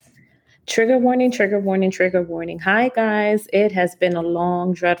Trigger warning, trigger warning, trigger warning. Hi, guys. It has been a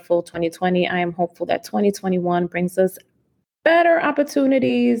long, dreadful 2020. I am hopeful that 2021 brings us better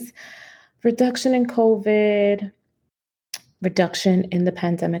opportunities, reduction in COVID, reduction in the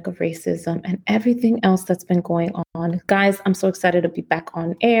pandemic of racism, and everything else that's been going on. Guys, I'm so excited to be back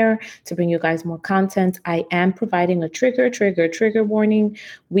on air to bring you guys more content. I am providing a trigger warning.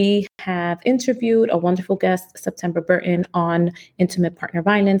 We have interviewed a wonderful guest, September Burton, on intimate partner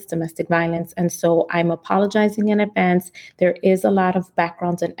violence, domestic violence. And so I'm apologizing in advance. There is a lot of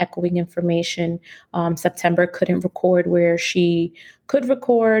background and echoing information. September couldn't record where she could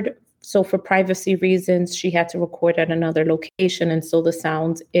record. So for privacy reasons, she had to record at another location. And so there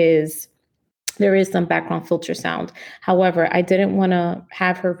is some background filter sound. However, I didn't want to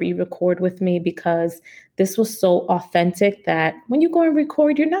have her re-record with me because this was so authentic that when you go and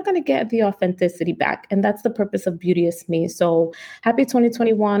record, you're not going to get the authenticity back. And that's the purpose of Beauty is Me. So happy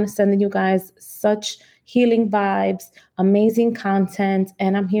 2021, sending you guys such healing vibes, amazing content,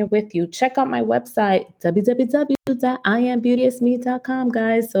 and I'm here with you. Check out my website, www.iambeautyisme.com,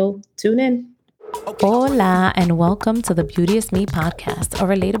 guys. So tune in. Hola, and welcome to the Beauty is Me podcast, a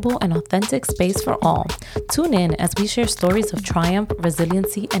relatable and authentic space for all. Tune in as we share stories of triumph,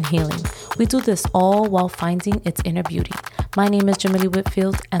 resiliency, and healing. We do this all while finding its inner beauty. My name is Jamily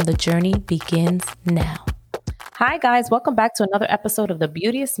Whitfield, and the journey begins now. Hi, guys. Welcome back to another episode of the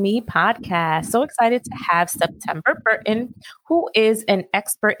Beauty is Me podcast. So excited to have September Burton, who is an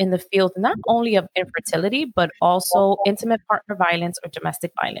expert in the field not only of infertility, but also intimate partner violence or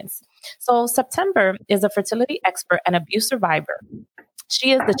domestic violence. So September is a fertility expert and abuse survivor.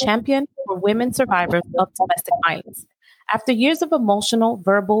 She is the champion for women survivors of domestic violence. After years of emotional,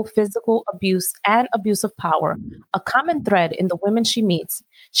 verbal, physical abuse and abuse of power, a common thread in the women she meets,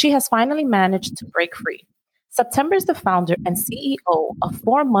 she has finally managed to break free. September is the founder and CEO of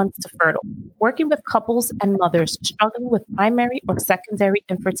 4 Months to Fertile, working with couples and mothers struggling with primary or secondary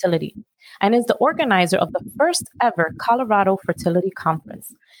infertility, and is the organizer of the first ever Colorado Fertility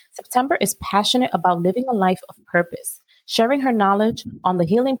Conference. September is passionate about living a life of purpose, sharing her knowledge on the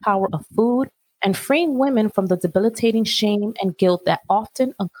healing power of food, and freeing women from the debilitating shame and guilt that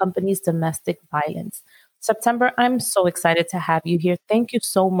often accompanies domestic violence. September, I'm so excited to have you here. Thank you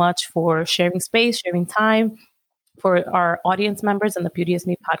so much for sharing space, sharing time for our audience members and the Beauty is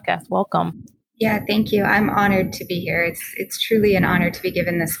Me podcast. Welcome. Yeah, thank you. I'm honored to be here. It's truly an honor to be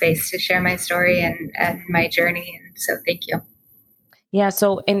given the space to share my story and my journey. And so thank you. Yeah,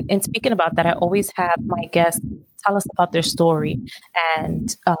 so in speaking about that, I always have my guests tell us about their story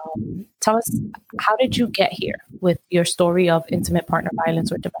and tell us, how did you get here with your story of intimate partner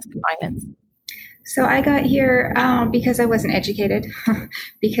violence or domestic violence? So I got here because I wasn't educated,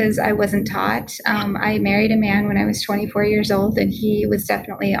 because I wasn't taught. I married a man when I was 24 years old, and he was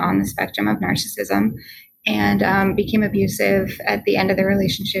definitely on the spectrum of narcissism and became abusive at the end of the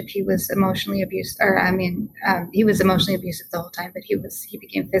relationship. He was emotionally abusive, he was emotionally abusive the whole time, but he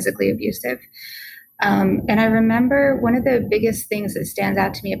became physically abusive. And I remember one of the biggest things that stands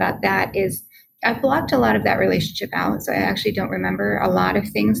out to me about that is I blocked a lot of that relationship out. So I actually don't remember a lot of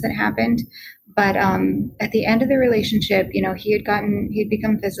things that happened. But at the end of the relationship, he'd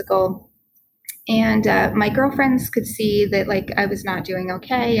become physical. And my girlfriends could see that, like, I was not doing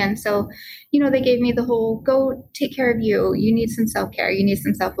okay. And so, they gave me the whole, go take care of you. You need some self-care. You need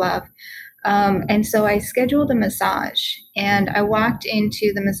some self-love. And so I scheduled a massage, and I walked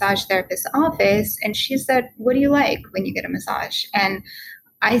into the massage therapist's office, and she said, "What do you like when you get a massage?" And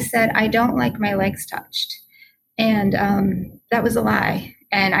I said, "I don't like my legs touched." And that was a lie.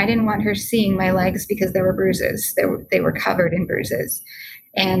 And I didn't want her seeing my legs because there were bruises. They were covered in bruises.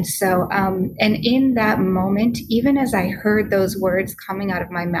 And so, and in that moment, even as I heard those words coming out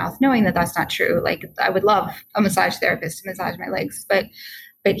of my mouth, knowing that that's not true, like I would love a massage therapist to massage my legs, but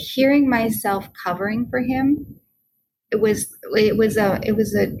hearing myself covering for him, it was a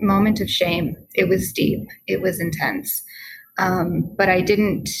moment of shame. It was deep. It was intense. But I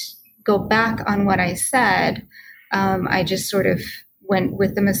didn't go back on what I said. I just sort of went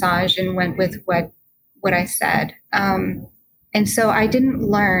with the massage and went with what I said. And so I didn't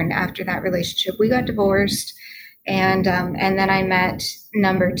learn after that relationship. We got divorced, and then I met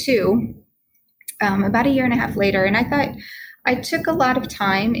number two about a year and a half later. And I thought I took a lot of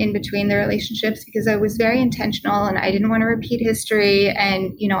time in between the relationships because I was very intentional and I didn't want to repeat history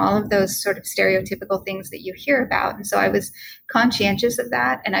and, all of those sort of stereotypical things that you hear about. And so I was conscientious of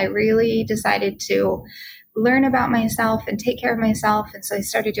that. And I really decided to learn about myself and take care of myself. And so I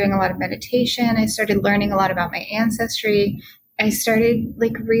started doing a lot of meditation. I started learning a lot about my ancestry. I started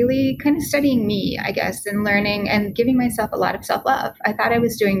like really kind of studying me, I guess, and learning and giving myself a lot of self-love. I thought I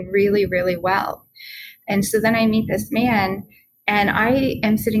was doing really, really well. And so then I meet this man and I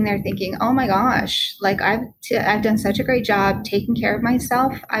am sitting there thinking, oh my gosh, like I've done such a great job taking care of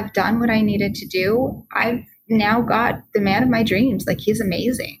myself. I've done what I needed to do. I've now got the man of my dreams. Like he's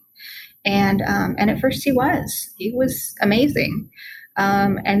amazing. And at first he was amazing.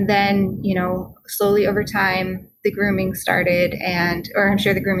 And then, you know, slowly over time, the grooming started or I'm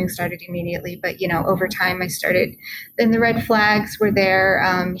sure the grooming started immediately, but, you know, over time then the red flags were there.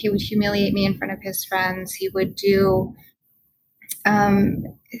 He would humiliate me in front of his friends. He would do,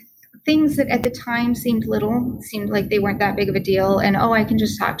 things that at the time seemed like they weren't that big of a deal. And, oh, I can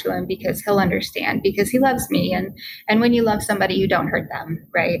just talk to him because he'll understand because he loves me. And when you love somebody, you don't hurt them.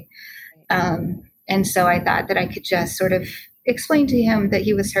 Right. And so I thought that I could just sort of explain to him that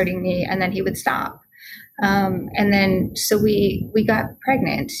he was hurting me and then he would stop. And then, so we got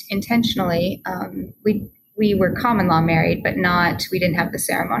pregnant intentionally. We were common law married, but we didn't have the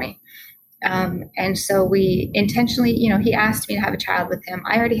ceremony. And so we intentionally, you know, he asked me to have a child with him.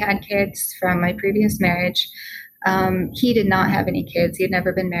 I already had kids from my previous marriage. He did not have any kids. He had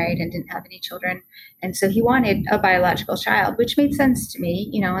never been married and didn't have any children. And so he wanted a biological child, which made sense to me,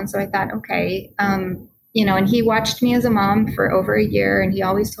 you know, and so I thought, okay, you know, and he watched me as a mom for over a year and he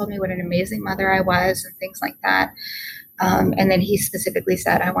always told me what an amazing mother I was and things like that. And then he specifically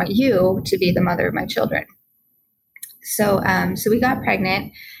said, I want you to be the mother of my children. So we got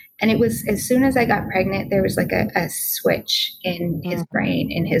pregnant. And it was as soon as I got pregnant, there was like a switch in his brain,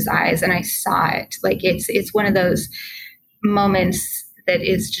 in his eyes, and I saw it. Like it's one of those moments that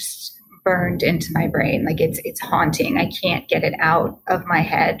is just burned into my brain. Like it's haunting. I can't get it out of my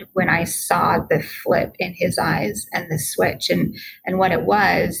head when I saw the flip in his eyes and the switch. And what it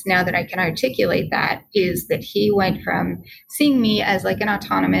was, now that I can articulate that, is that he went from seeing me as like an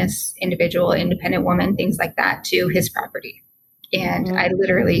autonomous individual, independent woman, things like that, to his property. And I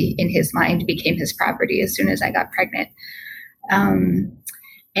literally, in his mind, became his property as soon as I got pregnant.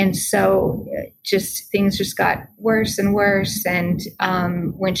 And so things just got worse and worse. And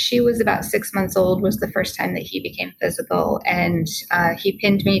when she was about 6 months old was the first time that he became physical. And he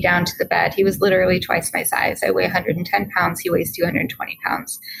pinned me down to the bed. He was literally twice my size. I weigh 110 pounds. He weighs 220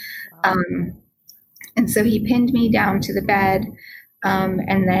 pounds. Wow. And so he pinned me down to the bed.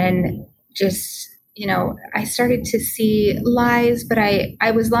 And then just, you know, I started to see lies, but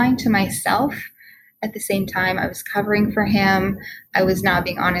I was lying to myself at the same time. I was covering for him. I was not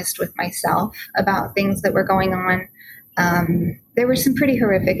being honest with myself about things that were going on. There were some pretty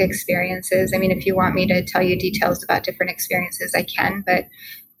horrific experiences. I mean, if you want me to tell you details about different experiences, I can. But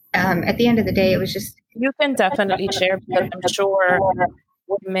at the end of the day, it was just... You can definitely share, because I'm sure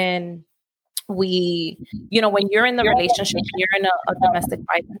women... you know, when you're in the relationship, you're in a domestic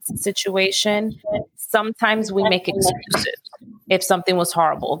violence situation, sometimes we make excuses. If something was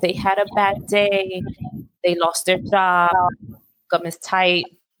horrible, they had a bad day, they lost their job, gum is tight,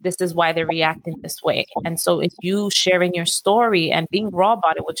 this is why they're reacting this way. And so if you sharing your story and being raw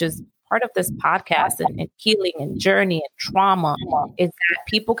about it, which is part of this podcast and healing and journey and trauma, is that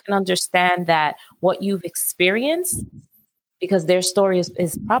people can understand that what you've experienced, because their story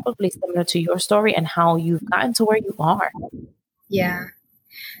is probably similar to your story and how you've gotten to where you are. Yeah.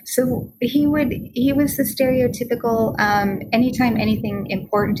 So he was the stereotypical, anytime anything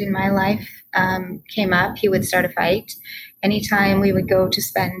important in my life came up, he would start a fight. Anytime we would go to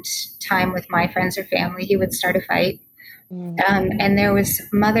spend time with my friends or family, he would start a fight. And there was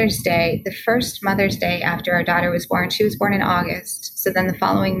Mother's Day, the first Mother's Day after our daughter was born. She was born in August. So then the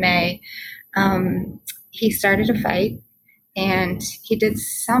following May, he started a fight. And he did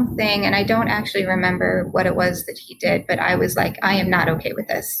something, and I don't actually remember what it was that he did, but I was like, I am not okay with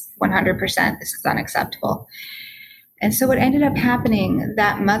this. 100%. This is unacceptable. And so what ended up happening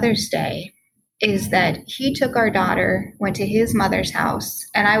that Mother's Day is that he took our daughter, went to his mother's house,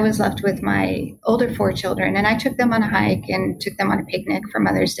 and I was left with my older 4 children. And I took them on a hike and took them on a picnic for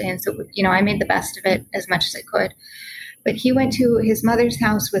Mother's Day. And so, you know, I made the best of it as much as I could. But he went to his mother's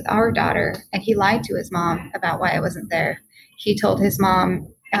house with our daughter, and he lied to his mom about why I wasn't there. He told his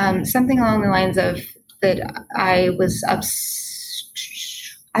mom something along the lines of that I was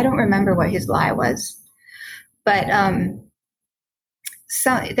I don't remember what his lie was, but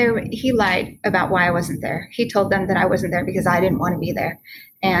he lied about why I wasn't there. He told them that I wasn't there because I didn't want to be there.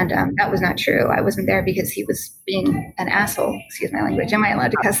 And that was not true. I wasn't there because he was being an asshole. Excuse my language. Am I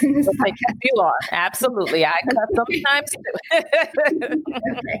allowed to cuss in this podcast? You are. Absolutely. I cuss sometimes too.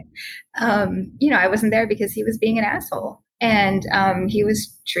 Okay. You know, I wasn't there because he was being an asshole. And he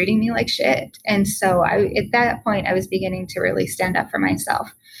was treating me like shit. And so at that point, I was beginning to really stand up for myself.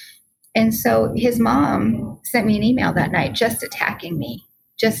 And so his mom sent me an email that night just attacking me.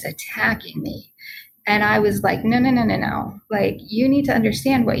 And I was like, no. Like, you need to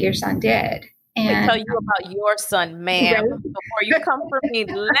understand what your son did. And let me tell you about your son, ma'am. Right? Before you come for me,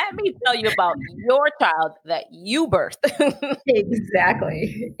 let me tell you about your child that you birthed.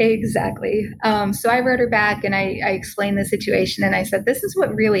 Exactly. So I wrote her back and I explained the situation and I said, this is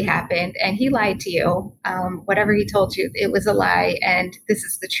what really happened. And he lied to you. Whatever he told you, it was a lie. And this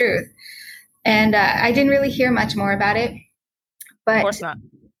is the truth. And I didn't really hear much more about it. But, of course not.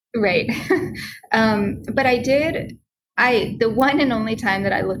 Right. But I did. The one and only time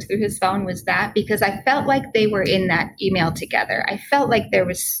that I looked through his phone was that, because I felt like they were in that email together. I felt like it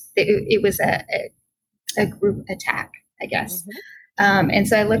was a group attack, I guess. Mm-hmm. And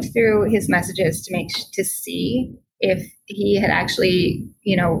so I looked through his messages to see if he had actually,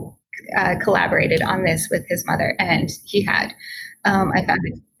 collaborated on this with his mother, and he had. I found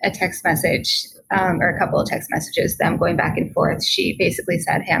a text message, or a couple of text messages, them going back and forth. She basically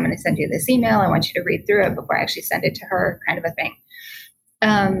said, hey, I'm going to send you this email. I want you to read through it before I actually send it to her, kind of a thing.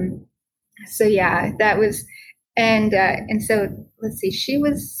 So yeah, that was, and so let's see,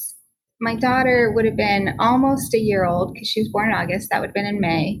 my daughter would have been almost a year old because she was born in August. That would have been in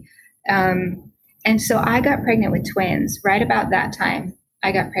May. And so I got pregnant with twins right about that time.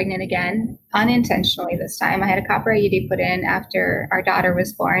 I got pregnant again, unintentionally this time. I had a copper IUD put in after our daughter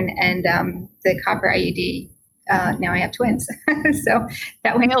was born, and the copper IUD, now I have twins. So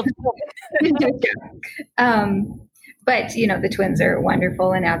that went but, the twins are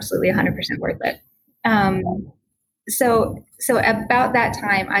wonderful and absolutely 100% worth it. So about that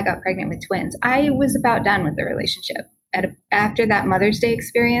time, I got pregnant with twins. I was about done with the relationship. After that Mother's Day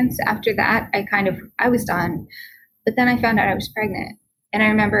experience, after that, I was done. But then I found out I was pregnant. And I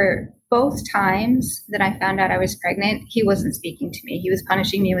remember both times that I found out I was pregnant, he wasn't speaking to me. He was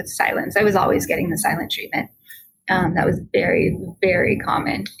punishing me with silence. I was always getting the silent treatment. That was very, very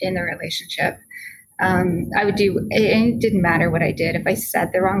common in the relationship. It didn't matter what I did. If I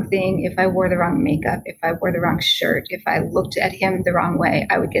said the wrong thing, if I wore the wrong makeup, if I wore the wrong shirt, if I looked at him the wrong way,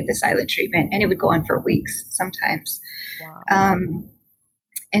 I would get the silent treatment, and it would go on for weeks sometimes. Wow.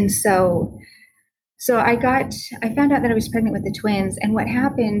 And so I found out that I was pregnant with the twins. And what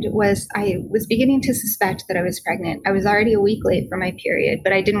happened was I was beginning to suspect that I was pregnant. I was already a week late for my period,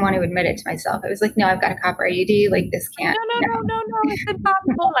 but I didn't want to admit it to myself. I was like, no, I've got a copper IUD. Like, this can't. No. It's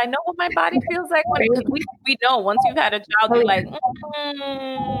impossible. I know what my body feels like. We know once you've had a child, you're like,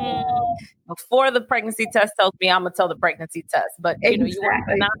 before the pregnancy test tells me, I'm going to tell the pregnancy test. But, you want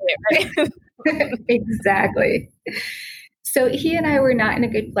to not it, right? Exactly. So he and I were not in a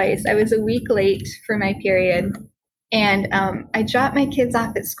good place. I was a week late for my period. And I dropped my kids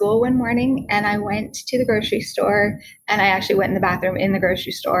off at school one morning, and I went to the grocery store, and I actually went in the bathroom in the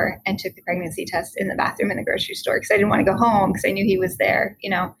grocery store and took the pregnancy test in the bathroom in the grocery store because I didn't want to go home because I knew he was there,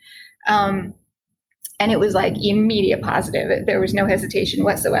 And it was like immediate positive. There was no hesitation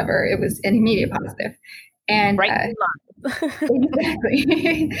whatsoever. It was an immediate positive. And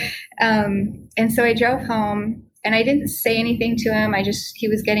exactly. And so I drove home. And I didn't say anything to him. He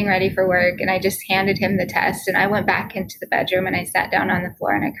was getting ready for work, and I just handed him the test, and I went back into the bedroom and I sat down on the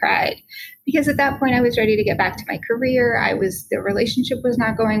floor and I cried because at that point I was ready to get back to my career. The relationship was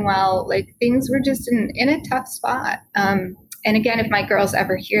not going well. Like, things were just in a tough spot. And again, if my girls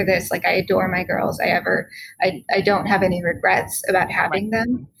ever hear this, like, I adore my girls. I don't have any regrets about having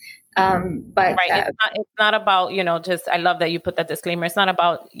them. But it's not about, just, I love that you put that disclaimer. It's not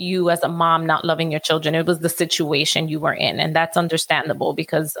about you as a mom not loving your children. It was the situation you were in, and that's understandable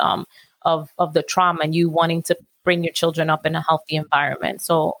because of the trauma and you wanting to bring your children up in a healthy environment.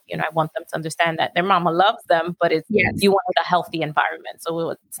 So, I want them to understand that their mama loves them, but you want a healthy environment.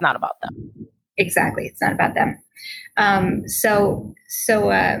 So it's not about them. Exactly. It's not about them.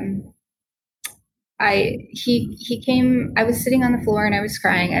 He came, I was sitting on the floor and I was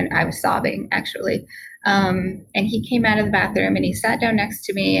crying and I was sobbing, actually. And he came out of the bathroom and he sat down next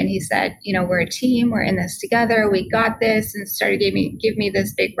to me and he said, we're a team, we're in this together, we got this, and started give me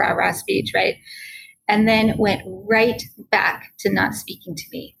this big rah-rah speech, right? And then went right back to not speaking to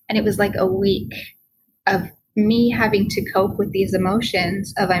me. And it was like a week of me having to cope with these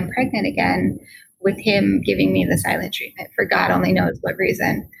emotions of I'm pregnant again, with him giving me the silent treatment for God only knows what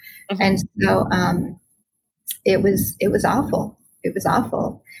reason. Mm-hmm. And so it was awful. It was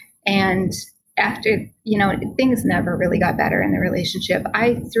awful. And after, things never really got better in the relationship.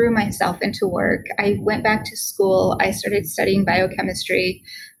 I threw myself into work. I went back to school. I started studying biochemistry.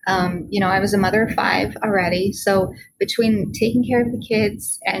 I was a mother of 5 already. So between taking care of the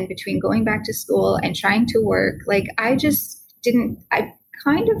kids and between going back to school and trying to work, like I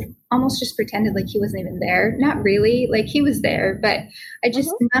kind of almost just pretended like he wasn't even there. Not really, like he was there, but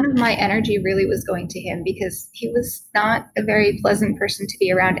none of my energy really was going to him because he was not a very pleasant person to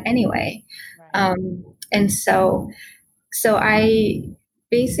be around anyway. Right. And so I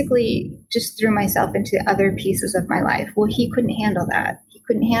basically just threw myself into other pieces of my life. Well, he couldn't handle that. He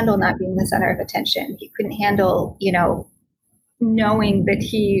couldn't handle not being the center of attention. He couldn't handle, knowing that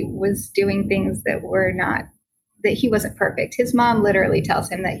he was doing things that he wasn't perfect. His mom literally tells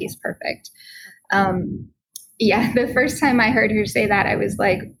him that he's perfect. The first time I heard her say that, I was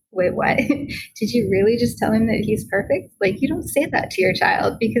like, wait, what? Did you really just tell him that he's perfect? Like, you don't say that to your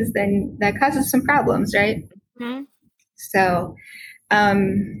child because then that causes some problems, right? Mm-hmm. So,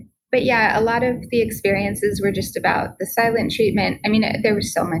 but yeah, a lot of the experiences were just about the silent treatment. I mean, there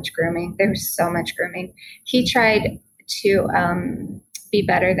was so much grooming. He tried to be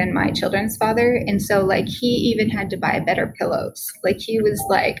better than my children's father. And so like he even had to buy better pillows. Like he was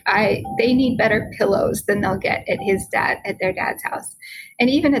like, they need better pillows than they'll get at their dad's house. And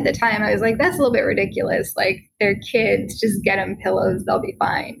even at the time I was like, that's a little bit ridiculous. Like they're kids, just get them pillows. They'll be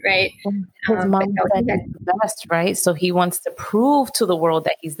fine. Right. His mom said he's the best, right? So he wants to prove to the world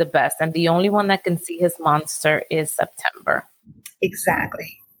that he's the best. And the only one that can see his monster is September.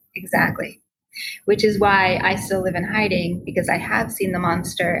 Exactly. Which is why I still live in hiding, because I have seen the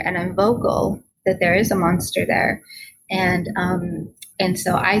monster and I'm vocal that there is a monster there. And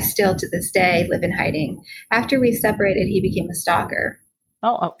so I still to this day live in hiding. After we separated, he became a stalker.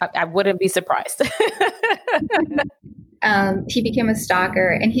 Oh, I wouldn't be surprised. He became a stalker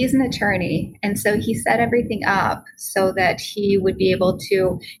and he's an attorney. And so he set everything up so that he would be able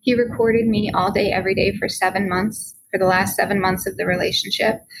to, he recorded me all day, every day for the last 7 months of the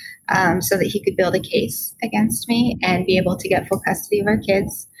relationship, so that he could build a case against me and be able to get full custody of our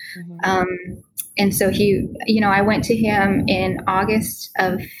kids. Mm-hmm. And so I went to him in August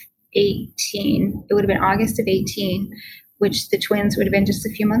of 18. It would have been August of 18, which the twins would have been just a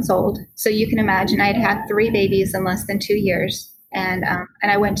few months old. So you can imagine I'd had 3 babies in less than 2 years. And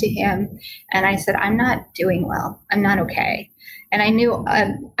I went to him and I said, I'm not doing well. I'm not okay. And I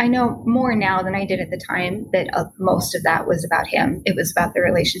know more now than I did at the time that most of that was about him. It was about the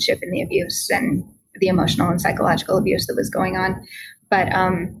relationship and the abuse and the emotional and psychological abuse that was going on. But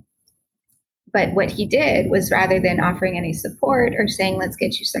what he did was, rather than offering any support or saying, let's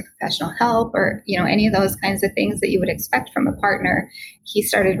get you some professional help or, any of those kinds of things that you would expect from a partner, he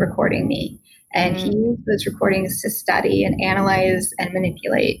started recording me. And he used those recordings to study and analyze and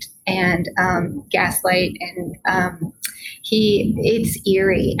manipulate and gaslight. And it's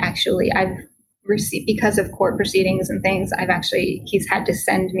eerie, actually. I've received, because of court proceedings and things, he's had to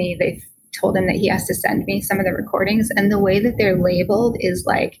send me, they've told him that he has to send me some of the recordings. And the way that they're labeled is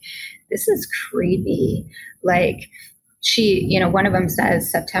like, this is creepy. Like one of them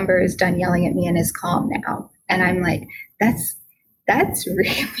says, September is done yelling at me and is calm now. And I'm like, that's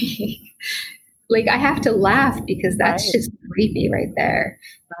really... like, I have to laugh because that's just creepy right there.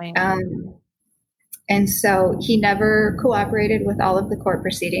 Right. And so he never cooperated with all of the court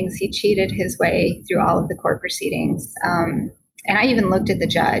proceedings. He cheated his way through all of the court proceedings. And I even looked at the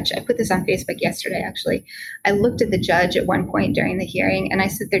judge. I put this on Facebook yesterday, actually. I looked at the judge at one point during the hearing and I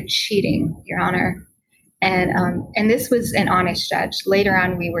said, they're cheating, Your Honor. And this was an honest judge. Later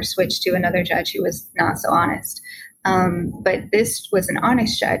on, we were switched to another judge who was not so honest. But this was an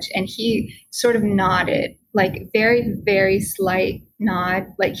honest judge, and he sort of nodded, like very, very slight nod,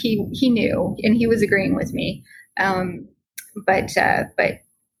 like he knew, and he was agreeing with me. But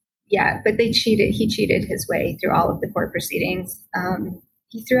they cheated. He cheated his way through all of the court proceedings.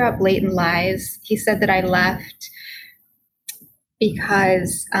 He threw out blatant lies. He said that I left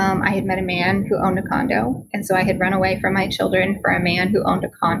because I had met a man who owned a condo, and so I had run away from my children for a man who owned a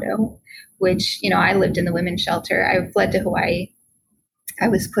condo. Which, I lived in the women's shelter. I fled to Hawaii. I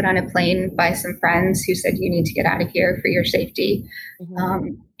was put on a plane by some friends who said, you need to get out of here for your safety.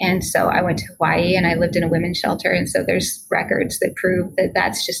 Mm-hmm. And so I went to Hawaii and I lived in a women's shelter. And so there's records that prove that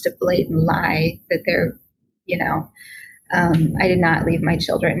that's just a blatant lie, that they're, I did not leave my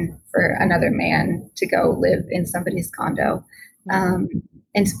children for another man to go live in somebody's condo.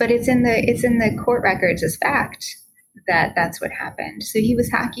 But it's in the court records as fact that that's what happened. So he was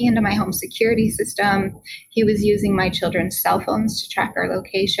hacking into my home security system. He was using my children's cell phones to track our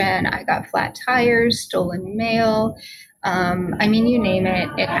location. I got flat tires, stolen mail. You name it,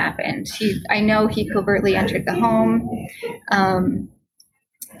 it happened. I know he covertly entered the home.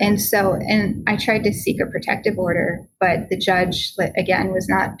 And I tried to seek a protective order, but the judge, again, was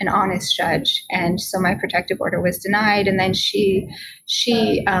not an honest judge. And so my protective order was denied. And then she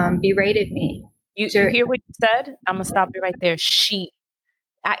berated me. You hear what you said? I'm going to stop you right there.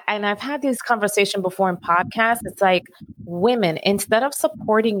 And I've had this conversation before in podcasts. It's like women, instead of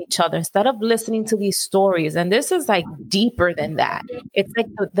supporting each other, instead of listening to these stories, and this is like deeper than that. It's like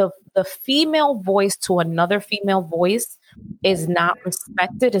the female voice to another female voice is not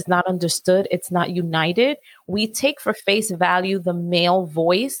respected, is not understood, it's not united. We take for face value the male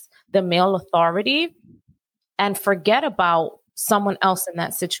voice, the male authority, and forget about someone else in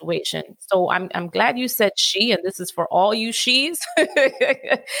that situation. So I'm glad you said she, and this is for all you she's.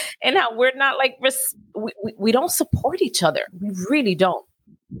 And how we're not like, we don't support each other. We really don't.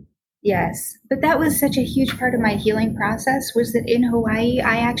 Yes. But that was such a huge part of my healing process, was that in Hawaii,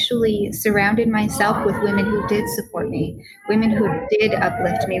 I actually surrounded myself with women who did support me, women who did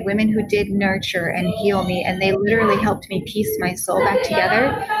uplift me, women who did nurture and heal me. And they literally helped me piece my soul back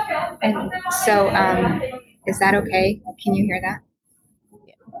together. And so, is that okay? Can you hear that?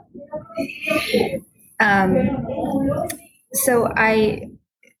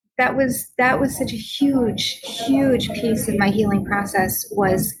 That was such a huge piece of my healing process,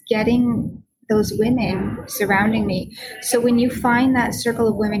 was getting those women surrounding me. So when you find that circle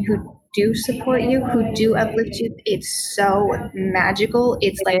of women who do support you, who do uplift you, it's so magical.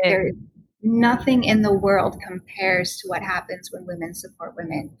 It's like there's nothing in the world compares to what happens when women support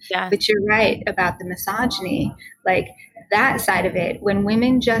women. Yeah. But you're right about the misogyny, like that side of it, when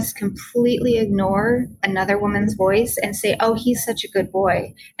women just completely ignore another woman's voice and say, oh, he's such a good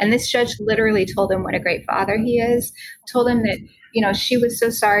boy. And this judge literally told him what a great father he is, told him that, she was so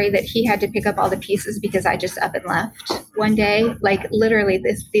sorry that he had to pick up all the pieces because I just up and left one day. Like literally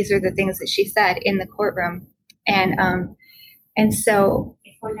these are the things that she said in the courtroom. And so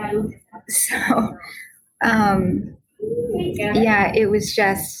yeah, it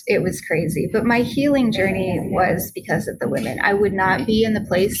was crazy. But my healing journey was because of the women. I would not be in the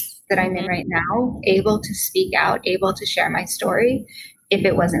place that I'm in right now, able to speak out, able to share my story, if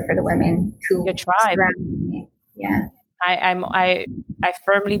it wasn't for the women who surrounded me. Yeah. I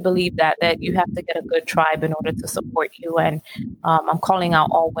firmly believe that you have to get a good tribe in order to support you. And I'm calling out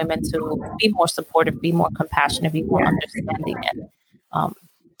all women to be more supportive, be more compassionate, be more understanding, and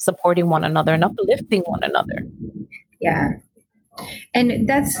supporting one another and uplifting one another. Yeah. And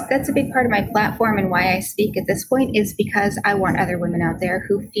that's a big part of my platform, and why I speak at this point is because I want other women out there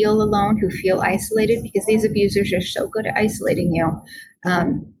who feel alone, who feel isolated, because these abusers are so good at isolating you.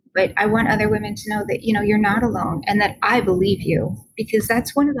 But I want other women to know that, you're not alone, and that I believe you, because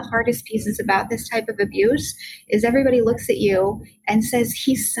that's one of the hardest pieces about this type of abuse is everybody looks at you and says,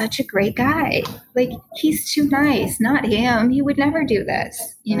 he's such a great guy. Like, he's too nice, not him. He would never do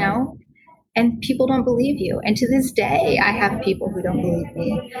this, and people don't believe you. And to this day, I have people who don't believe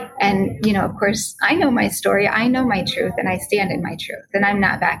me. And, of course, I know my story. I know my truth, and I stand in my truth, and I'm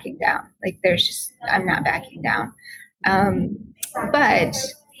not backing down. Like, I'm not backing down. But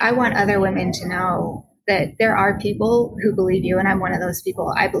I want other women to know that there are people who believe you, and I'm one of those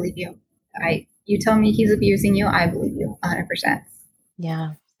people. I believe you. You tell me he's abusing you, I believe you 100%.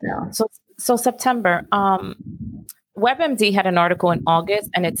 Yeah. So September, WebMD had an article in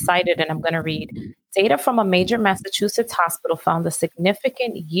August, and it cited, and I'm going to read, data from a major Massachusetts hospital found a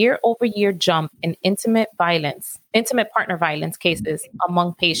significant year-over-year jump in intimate partner violence cases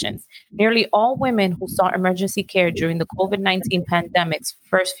among patients. Nearly all women who saw emergency care during the COVID-19 pandemic's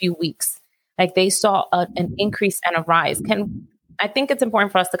first few weeks, like they saw an increase and a rise. I think it's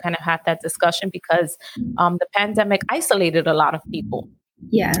important for us to kind of have that discussion, because the pandemic isolated a lot of people.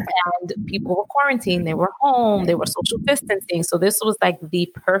 Yeah. And people were quarantined, they were home, they were social distancing. So this was like the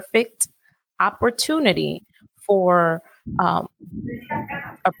perfect opportunity for a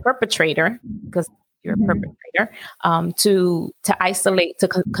perpetrator, because you're a perpetrator, to isolate, to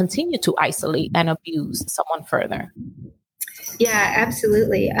continue to isolate and abuse someone further. Yeah,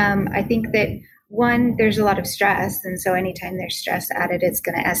 absolutely. I think that one, there's a lot of stress. And so anytime there's stress added, it's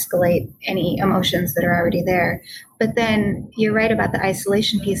going to escalate any emotions that are already there. But then you're right about the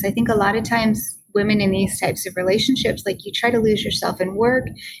isolation piece. I think a lot of times women in these types of relationships, like, you try to lose yourself in work,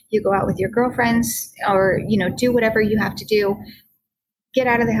 you go out with your girlfriends, or, do whatever you have to do, get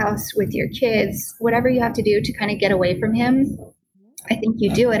out of the house with your kids, whatever you have to do to kind of get away from him. I think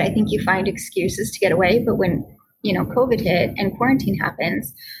you do it. I think you find excuses to get away. But when, COVID hit and quarantine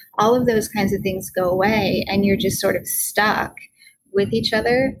happens, all of those kinds of things go away, and you're just sort of stuck with each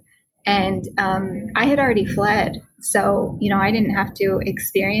other. And I had already fled. So, I didn't have to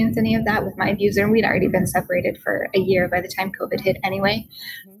experience any of that with my abuser. We'd already been separated for a year by the time COVID hit anyway.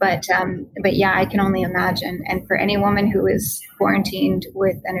 But yeah, I can only imagine. And for any woman who is quarantined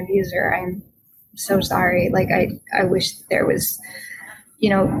with an abuser, I'm so sorry. Like, I wish there was,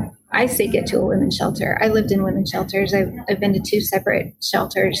 I say get to a women's shelter. I lived in women's shelters. I've been to 2 separate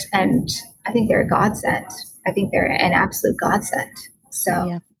shelters, and I think they're a godsend. I think they're an absolute godsend. So,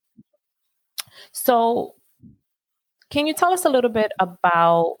 yeah. So can you tell us a little bit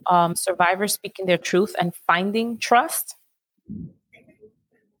about survivors speaking their truth and finding trust?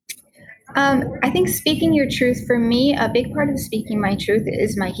 I think speaking your truth, for me, a big part of speaking my truth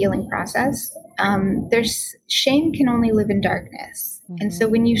is my healing process. There's shame can only live in darkness. Mm-hmm. And so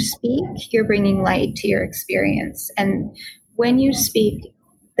when you speak, you're bringing light to your experience. And when you speak,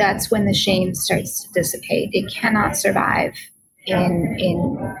 that's when the shame starts to dissipate. It cannot survive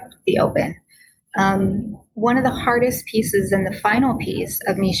in the open. One of the hardest pieces and the final piece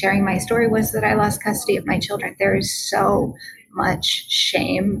of me sharing my story was that I lost custody of my children. There is so much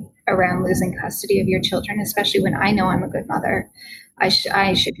shame around losing custody of your children, especially when I know I'm a good mother. I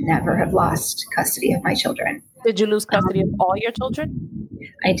should never have lost custody of my children. Did you lose custody of all your children?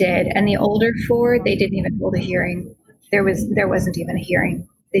 I did. And the older 4, they didn't even hold a hearing. There wasn't even a hearing.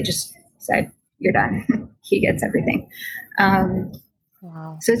 They just said, "You're done." He gets everything.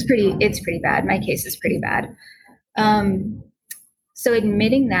 Wow. So it's pretty bad. My case is pretty bad. So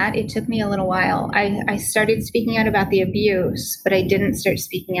admitting that, it took me a little while. I started speaking out about the abuse, but I didn't start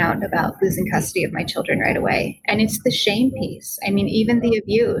speaking out about losing custody of my children right away. And it's the shame piece. I mean, even the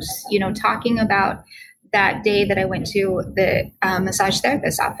abuse, talking about that day that I went to the massage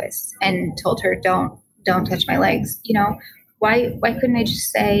therapist's office and told her, don't touch my legs. Why couldn't I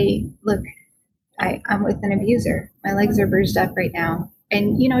just say, look, I'm with an abuser. My legs are bruised up right now.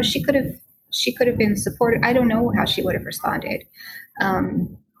 And, she could have been supportive. I don't know how she would have responded.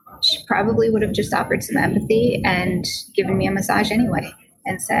 She probably would have just offered some empathy and given me a massage anyway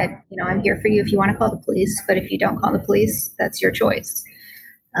and said, I'm here for you if you want to call the police, but if you don't call the police, that's your choice.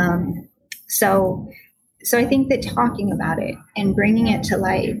 So I think that talking about it and bringing it to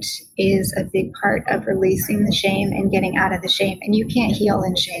light is a big part of releasing the shame and getting out of the shame. And you can't heal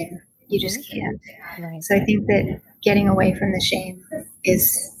in shame. You just can't. Right. So I think that getting away from the shame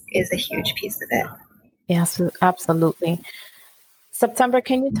is a huge piece of it. Yes, absolutely. September,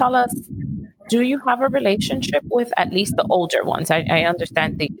 can you tell us, do you have a relationship with at least the older ones? I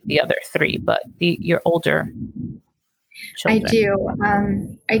understand the other 3, but your older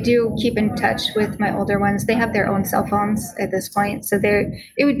children. I do keep in touch with my older ones. They have their own cell phones at this point. So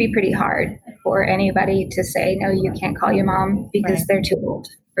it would be pretty hard for anybody to say, no, you can't call your mom because right. They're too old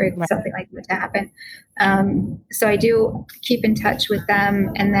for right. something like that to happen. So I do keep in touch with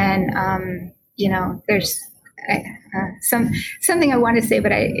them. And then, there's something I want to say,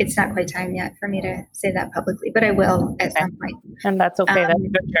 but it's not quite time yet for me to say that publicly, but I will at some point. And that's okay. That's your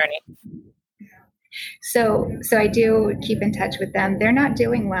journey. So I do keep in touch with them. They're not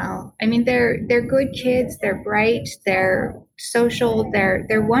doing well. I mean, they're good kids. They're bright. They're social.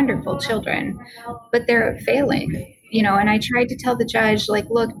 They're wonderful children, but they're failing. And I tried to tell the judge, like,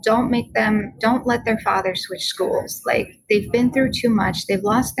 look, don't let their father switch schools. Like, they've been through too much. They've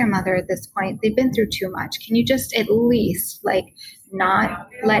lost their mother at this point. They've been through too much. Can you just at least not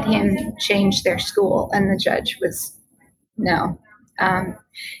let him change their school? And the judge was no.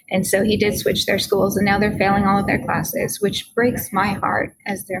 And so he did switch their schools, and now they're failing all of their classes, which breaks my heart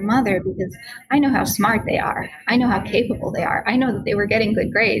as their mother, because I know how smart they are. I know how capable they are. I know that they were getting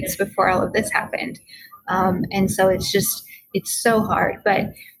good grades before all of this happened. And so it's so hard,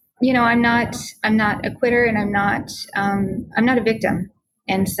 but I'm not a quitter, and I'm not a victim.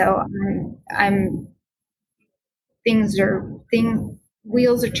 And so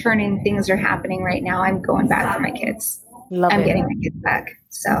wheels are turning, things are happening right now. I'm going back for my kids. I'm getting my kids back.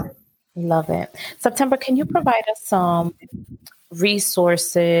 So love it. September, can you provide us some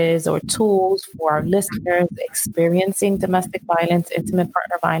resources or tools for our listeners experiencing domestic violence, intimate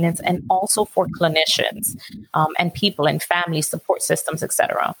partner violence, and also for clinicians and people and family support systems,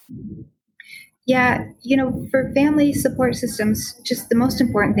 etc.? Yeah, for family support systems, just the most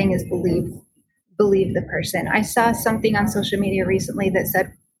important thing is believe the person. I saw something on social media recently that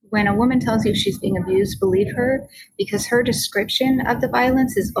said, when a woman tells you she's being abused, believe her, because her description of the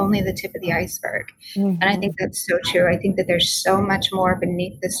violence is only the tip of the iceberg. Mm-hmm. And I think that's so true. I think that there's so much more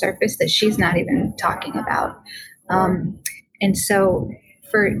beneath the surface that she's not even talking about. And so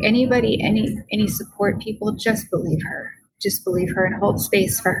for anybody, any support people, just believe her. Just believe her and hold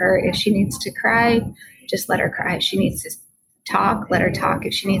space for her. If she needs to cry, just let her cry. If she needs to talk, let her talk.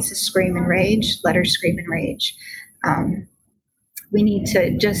 If she needs to scream and rage, let her scream and rage. We need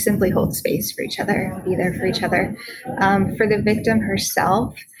to just simply hold space for each other, be there for each other. For the victim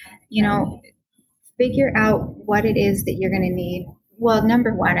herself, figure out what it is that you're going to need. Well,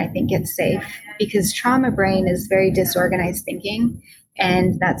 number one, I think it's safe, because trauma brain is very disorganized thinking.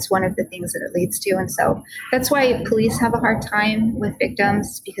 And that's one of the things that it leads to. And so that's why police have a hard time with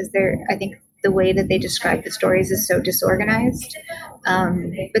victims, because I think the way that they describe the stories is so disorganized.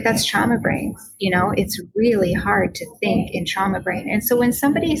 But that's trauma brain. It's really hard to think in trauma brain. And so when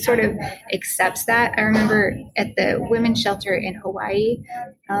somebody sort of accepts that, I remember at the women's shelter in Hawaii,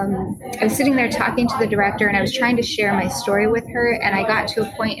 I was sitting there talking to the director, and I was trying to share my story with her. And I got to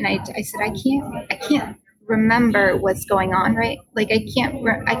a point, and I said, I can't remember what's going on, right? Like, I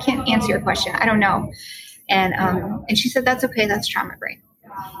can't answer your question. I don't know. And she said, that's okay. That's trauma brain.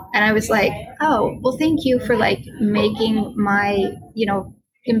 And I was like, oh, well, thank you for like making my,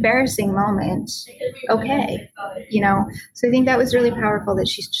 embarrassing moment okay. So I think that was really powerful, that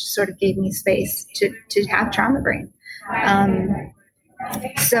she just sort of gave me space to have trauma brain.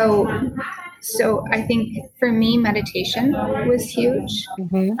 So I think for me, meditation was huge.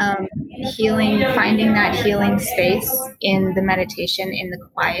 Healing, finding that healing space in the meditation, in the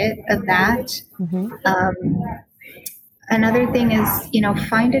quiet of that. Another thing is,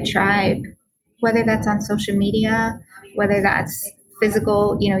 find a tribe, whether that's on social media, whether that's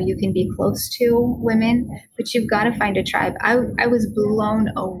physical, you can be close to women, but you've got to find a tribe. I was blown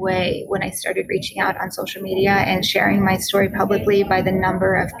away when I started reaching out on social media and sharing my story publicly by the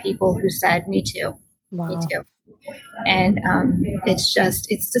number of people who said, me too, Wow. me too. And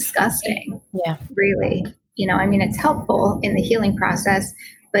it's disgusting. Yeah. Really. It's helpful in the healing process,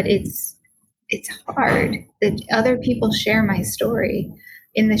 but it's hard that other people share my story.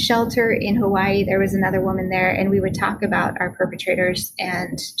 In the shelter in Hawaii, there was another woman there, and we would talk about our perpetrators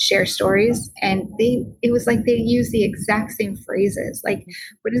and share stories. And it was like they use the exact same phrases. Like,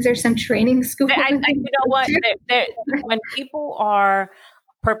 what is there, some training school? You know what? When people are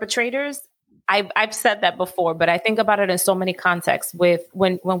perpetrators, I've said that before, but I think about it in so many contexts. With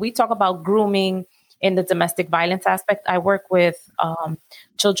when we talk about grooming in the domestic violence aspect, I work with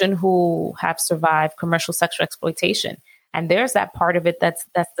children who have survived commercial sexual exploitation. And there's that part of it that's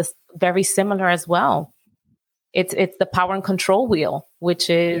very similar as well. It's the power and control wheel, which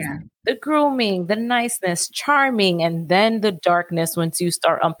is the grooming, the niceness, charming, and then the darkness. Once you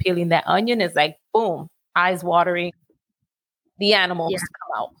start unpeeling that onion, is like, boom, eyes watering, the animals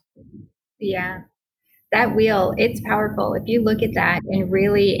come out. Yeah. That wheel, it's powerful. If you look at that and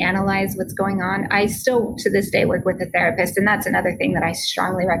really analyze what's going on, I still to this day work with a therapist. And that's another thing that I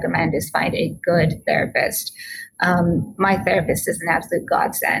strongly recommend, is find a good therapist. My therapist is an absolute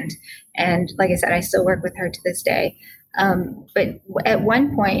godsend. And like I said, I still work with her to this day. But at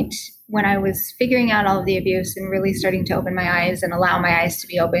one point, when I was figuring out all of the abuse and really starting to open my eyes and allow my eyes to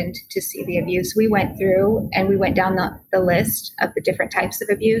be opened to see the abuse, we went through and we went down the list of the different types of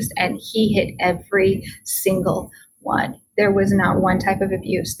abuse, and he hit every single one. There was not one type of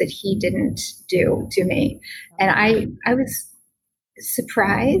abuse that he didn't do to me. And I was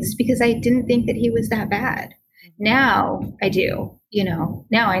surprised, because I didn't think that he was that bad. Now I do, now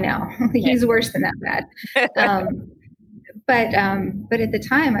I know he's worse than that bad. But at the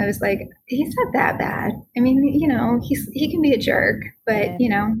time I was like, he's not that bad. I mean, he can be a jerk, but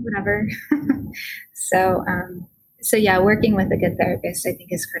whatever. So yeah, working with a good therapist, I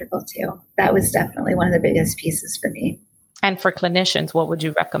think, is critical too. That was definitely one of the biggest pieces for me. And for clinicians, what would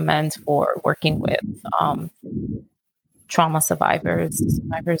you recommend for working with trauma survivors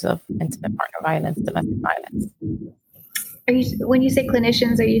of intimate partner violence, domestic violence? When you say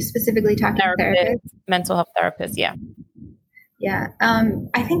clinicians, are you specifically talking therapists? Mental health therapists, yeah. Yeah.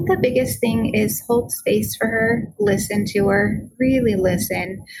 I think the biggest thing is hold space for her, listen to her, really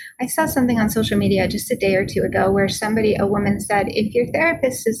listen. I saw something on social media just a day or two ago where a woman said, if your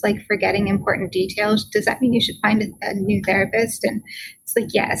therapist is like forgetting important details, does that mean you should find a new therapist? And it's like,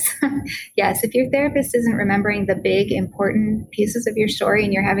 yes. Yes. If your therapist isn't remembering the big important pieces of your story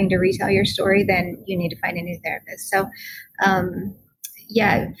and you're having to retell your story, then you need to find a new therapist. So,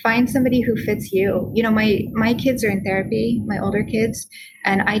 find somebody who fits you. My kids are in therapy, my older kids,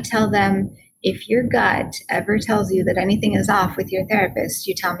 and I tell them, if your gut ever tells you that anything is off with your therapist,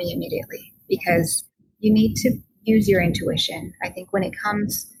 you tell me immediately, because you need to use your intuition. I think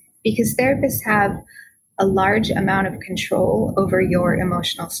because therapists have a large amount of control over your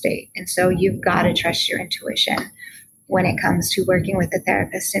emotional state. And so you've got to trust your intuition. when it comes to working with a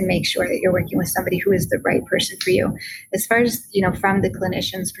therapist, and make sure that you're working with somebody who is the right person for you. As far as, from the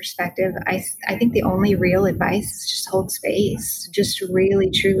clinician's perspective, I think the only real advice is just hold space. Just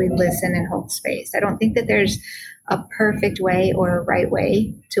really, truly listen and hold space. I don't think that there's a perfect way or a right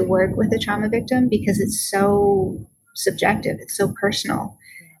way to work with a trauma victim, because it's so subjective. It's so personal.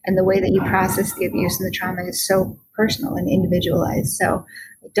 And the way that you process the abuse and the trauma is so personal and individualized. So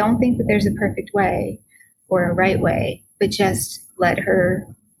I don't think that there's a perfect way or a right way, but just let her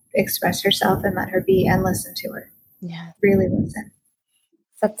express herself and let her be and listen to her. Yeah. Really listen.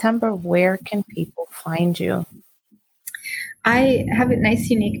 September, where can people find you? I have a nice,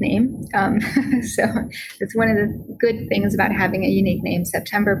 unique name. So it's one of the good things about having a unique name.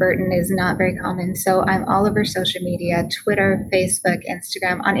 September Burton is not very common. So I'm all over social media, Twitter, Facebook,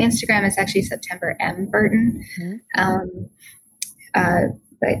 Instagram. On Instagram, it's actually September M. Burton.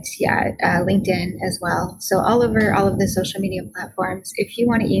 LinkedIn as well. So all over all of the social media platforms. If you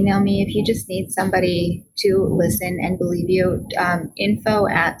want to email me, if you just need somebody to listen and believe you,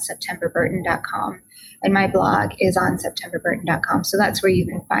 info@septemberburton.com. And my blog is on septemberburton.com. So that's where you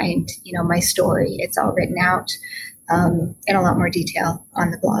can find, my story. It's all written out in a lot more detail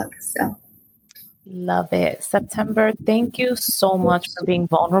on the blog. So. Love it. September, thank you so much for being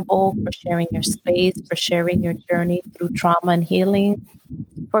vulnerable, for sharing your space, for sharing your journey through trauma and healing,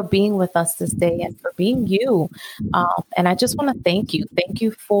 for being with us this day, and for being you. And I just want to thank you. Thank you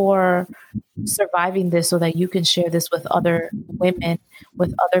for surviving this so that you can share this with other women,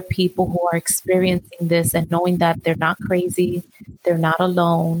 with other people who are experiencing this, and knowing that they're not crazy, they're not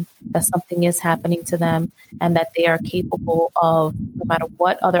alone, that something is happening to them, and that they are capable of, no matter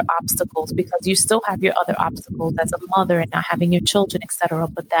what other obstacles, because you still have your other obstacles as a mother and not having your children, etc.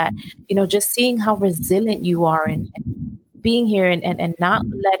 But that, just seeing how resilient you are and being here and not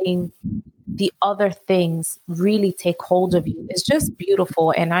letting the other things really take hold of you is just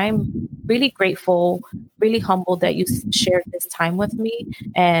beautiful. And I'm really grateful, really humbled that you shared this time with me.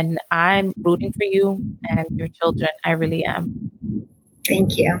 And I'm rooting for you and your children. I really am.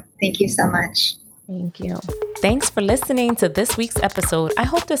 Thank you. Thank you so much. Thank you. Thanks for listening to this week's episode. I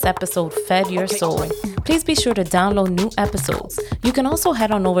hope this episode fed your soul. Please be sure to download new episodes. You can also head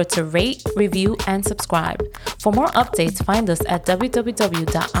on over to rate, review, and subscribe. For more updates, find us at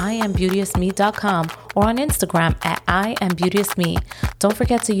www.iambeauteousme.com or on Instagram at iambeauteousme. Don't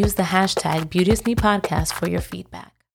forget to use the hashtag BeauteousMePodcast for your feedback.